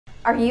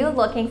Are you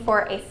looking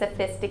for a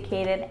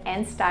sophisticated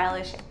and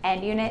stylish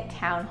end unit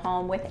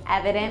townhome with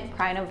evident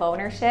pride of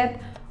ownership?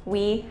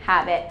 We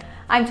have it.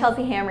 I'm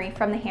Chelsea Hamre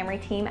from the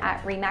Hamre team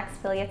at REMAX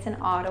Affiliates in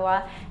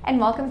Ottawa, and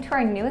welcome to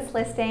our newest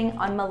listing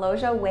on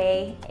Maloja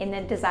Way in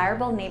the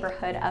desirable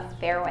neighborhood of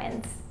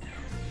Fairwinds.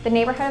 The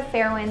neighborhood of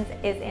Fairwinds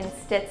is in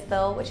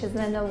Stittsville, which is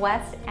in the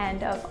west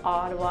end of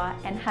Ottawa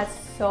and has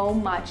so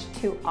much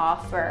to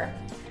offer.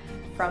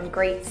 From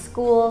great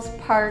schools,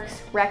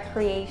 parks,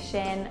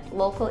 recreation,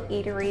 local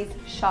eateries,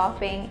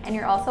 shopping, and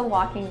you're also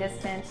walking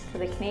distance to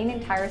the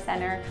Canadian Tire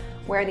Centre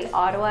where the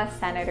Ottawa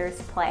Senators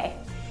play.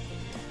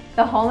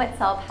 The home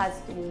itself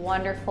has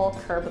wonderful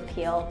curb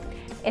appeal.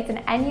 It's an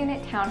end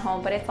unit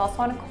townhome, but it's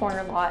also on a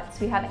corner lot,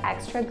 so you have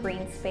extra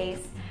green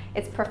space.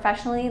 It's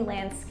professionally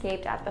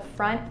landscaped at the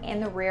front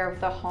and the rear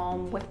of the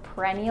home with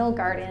perennial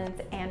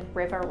gardens and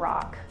river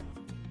rock.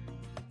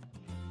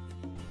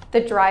 The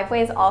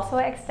driveway is also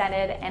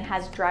extended and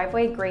has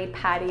driveway grade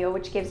patio,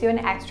 which gives you an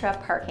extra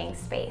parking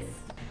space.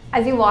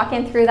 As you walk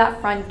in through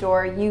that front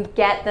door, you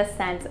get the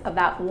sense of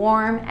that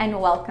warm and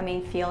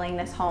welcoming feeling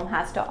this home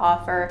has to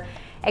offer.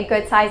 A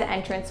good size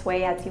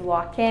entranceway as you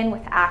walk in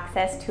with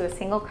access to a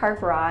single car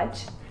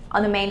garage.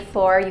 On the main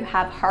floor, you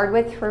have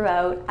hardwood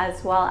throughout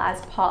as well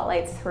as pot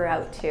lights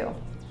throughout too.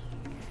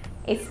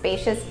 A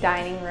spacious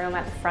dining room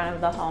at the front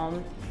of the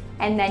home.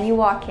 And then you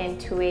walk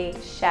into a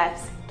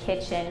chef's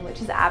kitchen,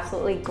 which is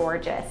absolutely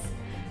gorgeous.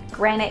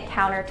 Granite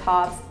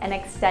countertops, an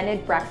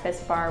extended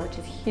breakfast bar, which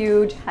is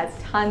huge, has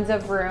tons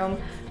of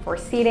room for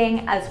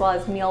seating as well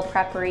as meal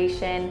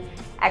preparation,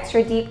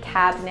 extra deep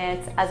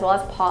cabinets, as well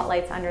as pot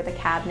lights under the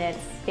cabinets,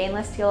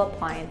 stainless steel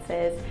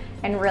appliances,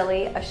 and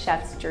really a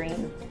chef's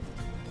dream.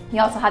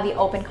 You also have the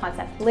open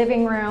concept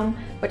living room,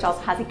 which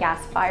also has a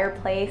gas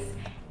fireplace,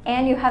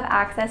 and you have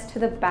access to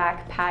the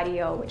back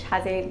patio, which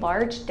has a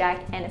large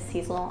deck and a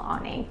seasonal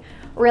awning.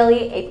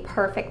 Really a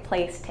perfect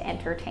place to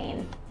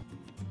entertain.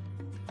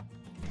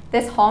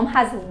 This home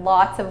has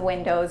lots of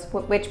windows,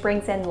 which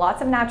brings in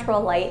lots of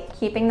natural light,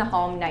 keeping the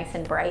home nice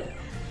and bright.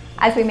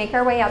 As we make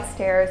our way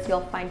upstairs,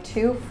 you'll find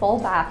 2 full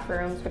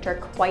bathrooms, which are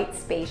quite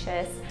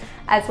spacious,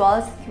 as well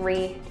as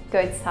 3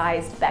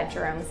 good-sized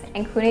bedrooms,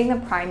 including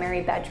the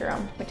primary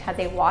bedroom, which has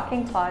a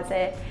walk-in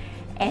closet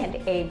and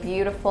a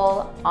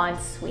beautiful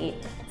ensuite.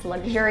 It's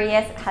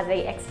luxurious, has an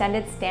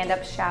extended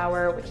stand-up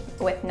shower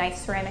with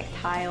nice ceramic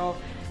tile,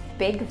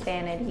 big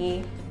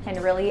vanity,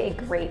 and really a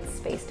great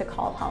space to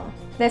call home.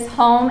 This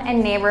home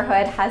and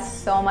neighborhood has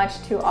so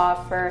much to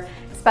offer,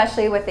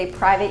 especially with a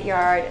private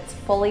yard. It's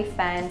fully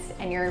fenced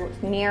and you're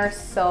near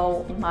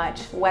so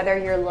much, whether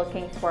you're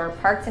looking for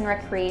parks and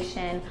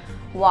recreation,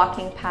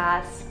 walking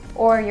paths,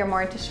 or you're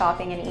more into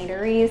shopping and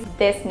eateries,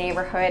 this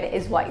neighborhood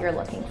is what you're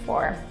looking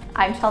for.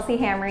 I'm Chelsea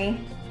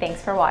Hamre.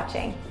 Thanks for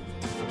watching.